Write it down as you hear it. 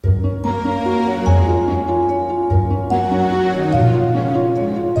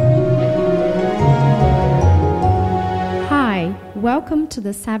to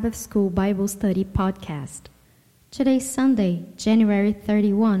the Sabbath School Bible Study Podcast. Today's Sunday, January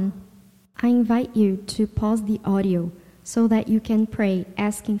 31. I invite you to pause the audio so that you can pray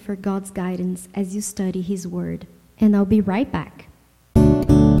asking for God's guidance as you study His Word. And I'll be right back.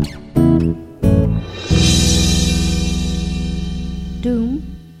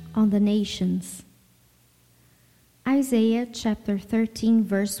 Doom on the Nations. Isaiah chapter 13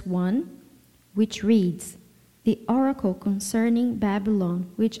 verse 1, which reads, "The oracle concerning Babylon,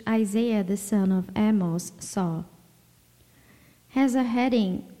 which Isaiah the son of Amos saw," has a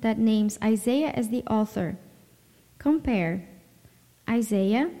heading that names Isaiah as the author. Compare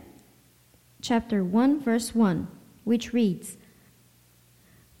Isaiah chapter 1 verse 1, which reads,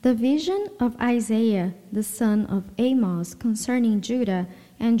 "The vision of Isaiah the son of Amos concerning Judah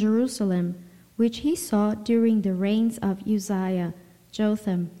and Jerusalem, which he saw during the reigns of Uzziah,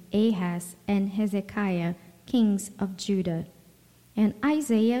 Jotham, Ahaz, and Hezekiah, kings of Judah." And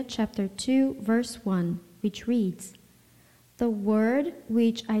Isaiah chapter 2 verse 1, which reads, "The word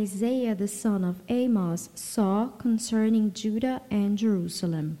which Isaiah the son of Amos saw concerning Judah and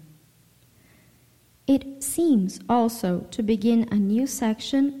Jerusalem." It seems also to begin a new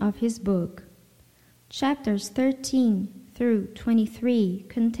section of his book. Chapters 13 through 23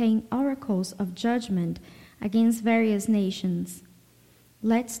 contain oracles of judgment against various nations.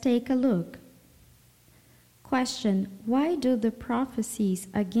 Let's take a look. Question: why do the prophecies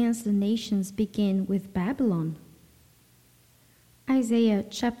against the nations begin with Babylon? Isaiah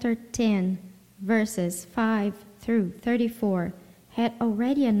chapter 10, verses 5 through 34 had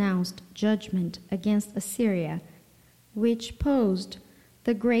already announced judgment against Assyria, which posed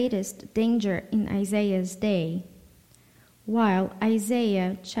the greatest danger in Isaiah's day, while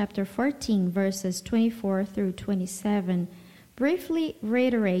Isaiah chapter 14, verses 24 through 27 briefly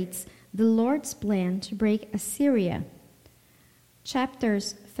reiterates the Lord's plan to break Assyria.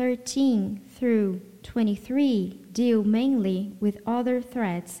 Chapters 13 through 23 deal mainly with other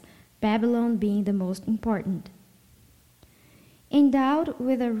threats, Babylon being the most important. Endowed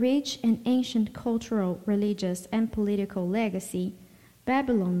with a rich and ancient cultural, religious, and political legacy,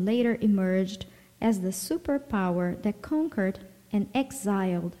 Babylon later emerged as the superpower that conquered and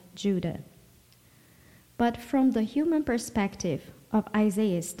exiled Judah. But from the human perspective of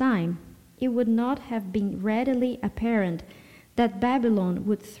Isaiah's time, it would not have been readily apparent that Babylon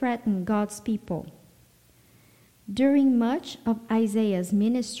would threaten God's people. During much of Isaiah's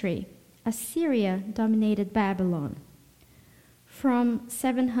ministry, Assyria dominated Babylon. From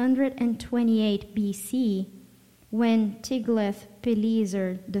 728 BC, when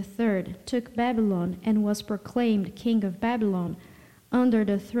Tiglath-Pileser III took Babylon and was proclaimed king of Babylon under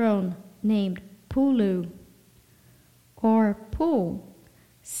the throne named Pulu, or Pul.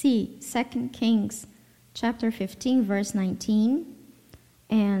 See 2 Kings chapter 15 verse 19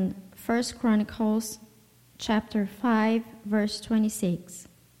 and 1 Chronicles chapter 5 verse 26.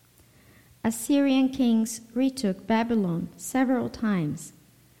 Assyrian kings retook Babylon several times: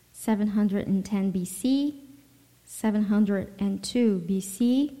 710 BC, 702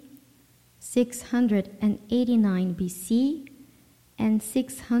 BC, 689 BC, and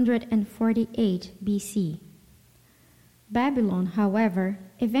 648 BC. Babylon, however,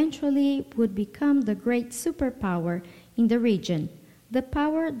 eventually would become the great superpower in the region, the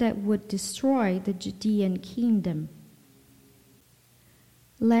power that would destroy the Judean kingdom.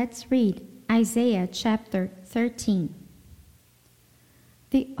 Let's read Isaiah chapter 13.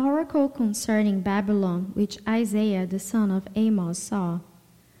 "The oracle concerning Babylon, which Isaiah the son of Amos saw.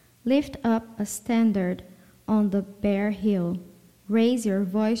 Lift up a standard on the bare hill. Raise your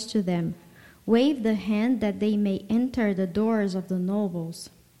voice to them. Wave the hand that they may enter the doors of the nobles.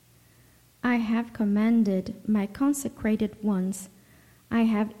 I have commanded my consecrated ones. I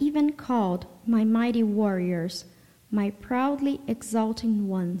have even called my mighty warriors, my proudly exulting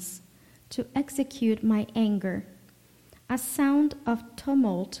ones, to execute my anger. A sound of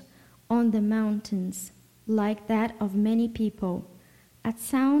tumult on the mountains, like that of many people, a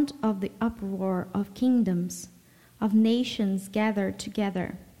sound of the uproar of kingdoms, of nations gathered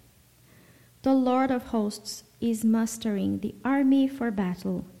together. The Lord of hosts is mustering the army for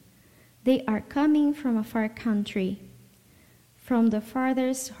battle. They are coming from a far country, from the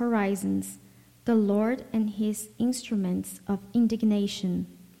farthest horizons, the Lord and his instruments of indignation,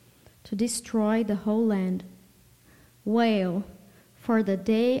 to destroy the whole land. Wail, for the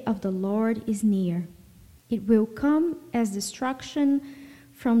day of the Lord is near. It will come as destruction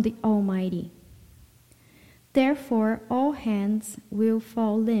from the Almighty. Therefore all hands will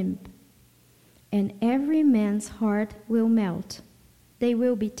fall limp, and every man's heart will melt. They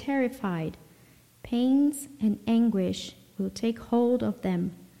will be terrified. Pains and anguish will take hold of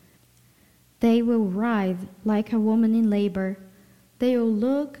them. They will writhe like a woman in labor. They will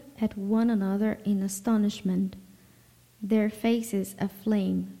look at one another in astonishment, their faces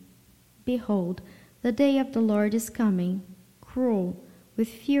aflame. Behold, the day of the Lord is coming, cruel, with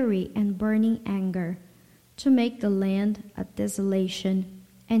fury and burning anger, to make the land a desolation,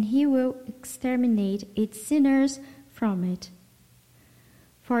 and he will exterminate its sinners from it.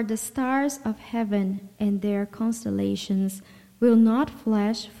 For the stars of heaven and their constellations will not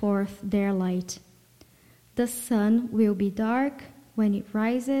flash forth their light. The sun will be dark when it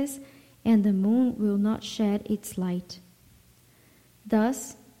rises, and the moon will not shed its light.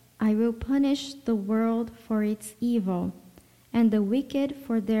 Thus I will punish the world for its evil, and the wicked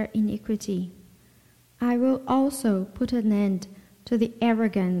for their iniquity. I will also put an end to the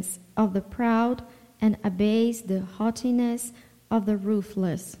arrogance of the proud and abase the haughtiness of the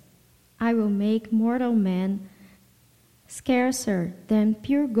ruthless. I will make mortal man scarcer than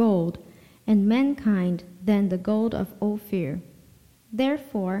pure gold, and mankind than the gold of Ophir.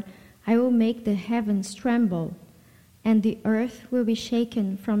 Therefore I will make the heavens tremble, and the earth will be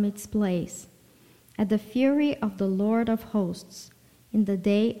shaken from its place, at the fury of the Lord of hosts, in the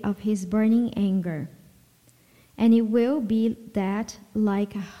day of his burning anger. And it will be that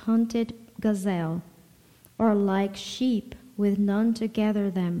like a hunted gazelle, or like sheep with none to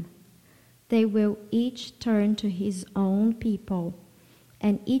gather them, they will each turn to his own people,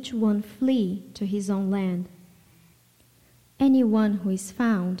 and each one flee to his own land. Anyone who is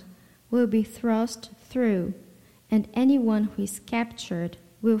found will be thrust through, and anyone who is captured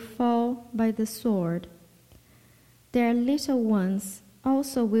will fall by the sword. Their little ones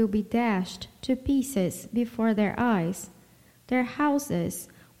also will be dashed to pieces before their eyes. Their houses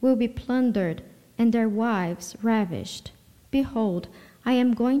will be plundered, and their wives ravished. Behold, I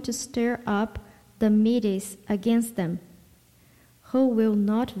am going to stir up the Medes against them, who will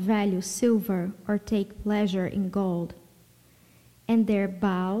not value silver or take pleasure in gold. And their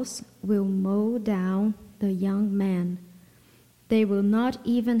bows will mow down the young men. They will not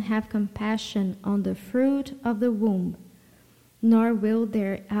even have compassion on the fruit of the womb, nor will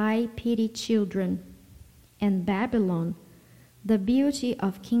their eye pity children. And Babylon, the beauty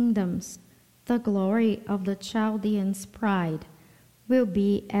of kingdoms, the glory of the Chaldeans' pride, will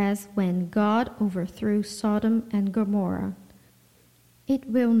be as when God overthrew Sodom and Gomorrah. It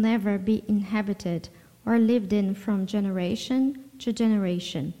will never be inhabited or lived in from generation to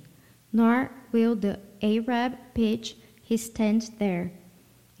generation, nor will the Arab pitch his tent there,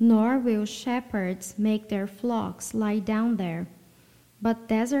 nor will shepherds make their flocks lie down there. But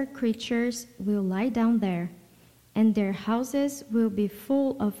desert creatures will lie down there, and their houses will be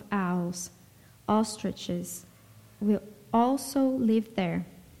full of owls. Ostriches will also live there,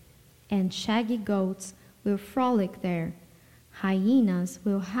 and shaggy goats will frolic there. Hyenas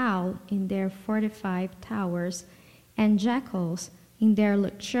will howl in their fortified towers, and jackals in their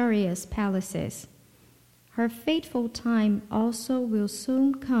luxurious palaces. Her fateful time also will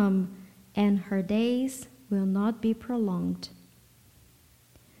soon come, and her days will not be prolonged.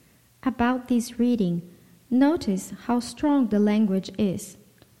 About this reading, notice how strong the language is.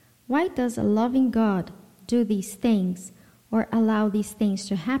 Why does a loving God do these things or allow these things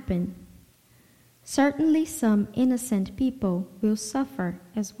to happen? Certainly some innocent people will suffer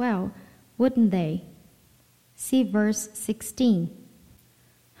as well, wouldn't they? See verse 16.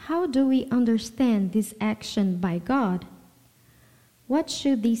 How do we understand this action by God? What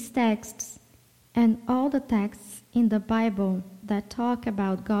should these texts and all the texts in the Bible that talk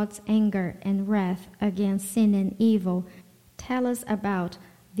about God's anger and wrath against sin and evil tell us about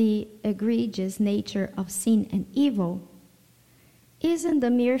the egregious nature of sin and evil? Isn't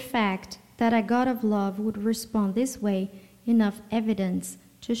the mere fact that a God of love would respond this way enough evidence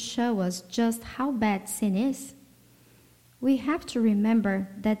to show us just how bad sin is? We have to remember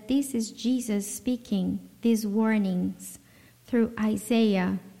that this is Jesus speaking these warnings through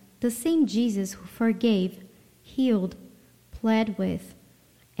Isaiah, the same Jesus who forgave, healed, pled with,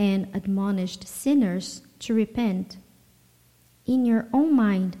 and admonished sinners to repent. In your own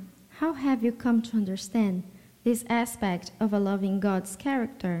mind, how have you come to understand this aspect of a loving God's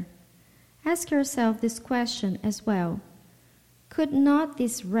character? Ask yourself this question as well. Could not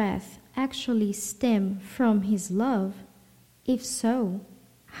this wrath actually stem from his love? If so,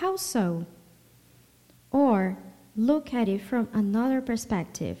 how so? Or look at it from another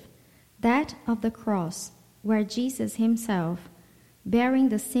perspective, that of the cross, where Jesus himself, bearing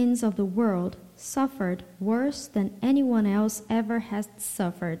the sins of the world, suffered worse than anyone else ever has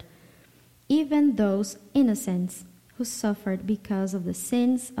suffered, even those innocents who suffered because of the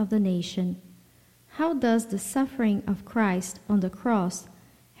sins of the nation. How does the suffering of Christ on the cross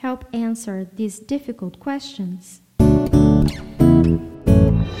help answer these difficult questions?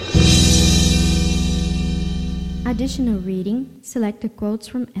 Additional reading, selected quotes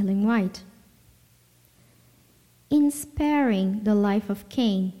from Ellen White. In sparing the life of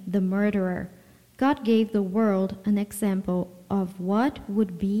Cain, the murderer, God gave the world an example of what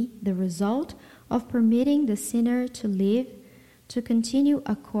would be the result of permitting the sinner to live, to continue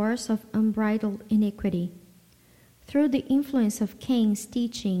a course of unbridled iniquity. Through the influence of Cain's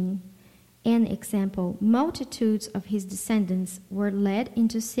teaching and example, multitudes of his descendants were led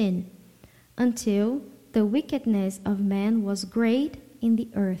into sin, until the wickedness of man was great in the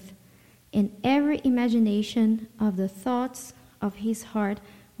earth, and every imagination of the thoughts of his heart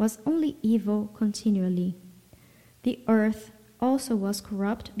was only evil continually. The earth also was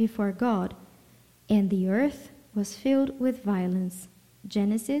corrupt before God, and the earth was filled with violence.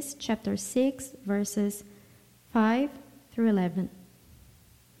 Genesis chapter 6, verses 5 through 11.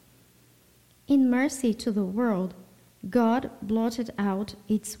 In mercy to the world, God blotted out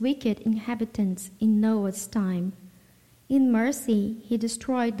its wicked inhabitants in Noah's time. In mercy, he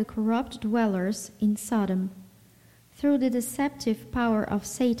destroyed the corrupt dwellers in Sodom. Through the deceptive power of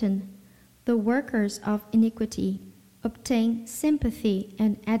Satan, the workers of iniquity obtain sympathy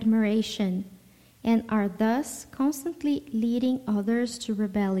and admiration, and are thus constantly leading others to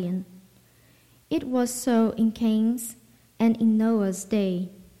rebellion. It was so in Cain's and in Noah's day,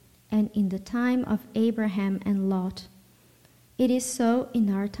 and in the time of Abraham and Lot. It is so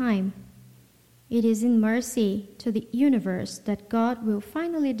in our time. It is in mercy to the universe that God will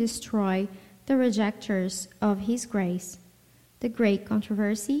finally destroy the rejectors of his grace. The Great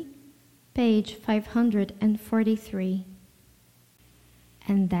Controversy, page 543.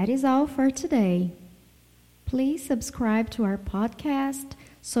 And that is all for today. Please subscribe to our podcast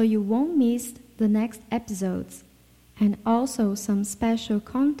so you won't miss the next episodes, and also some special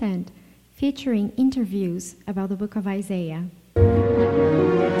content featuring interviews about the book of Isaiah.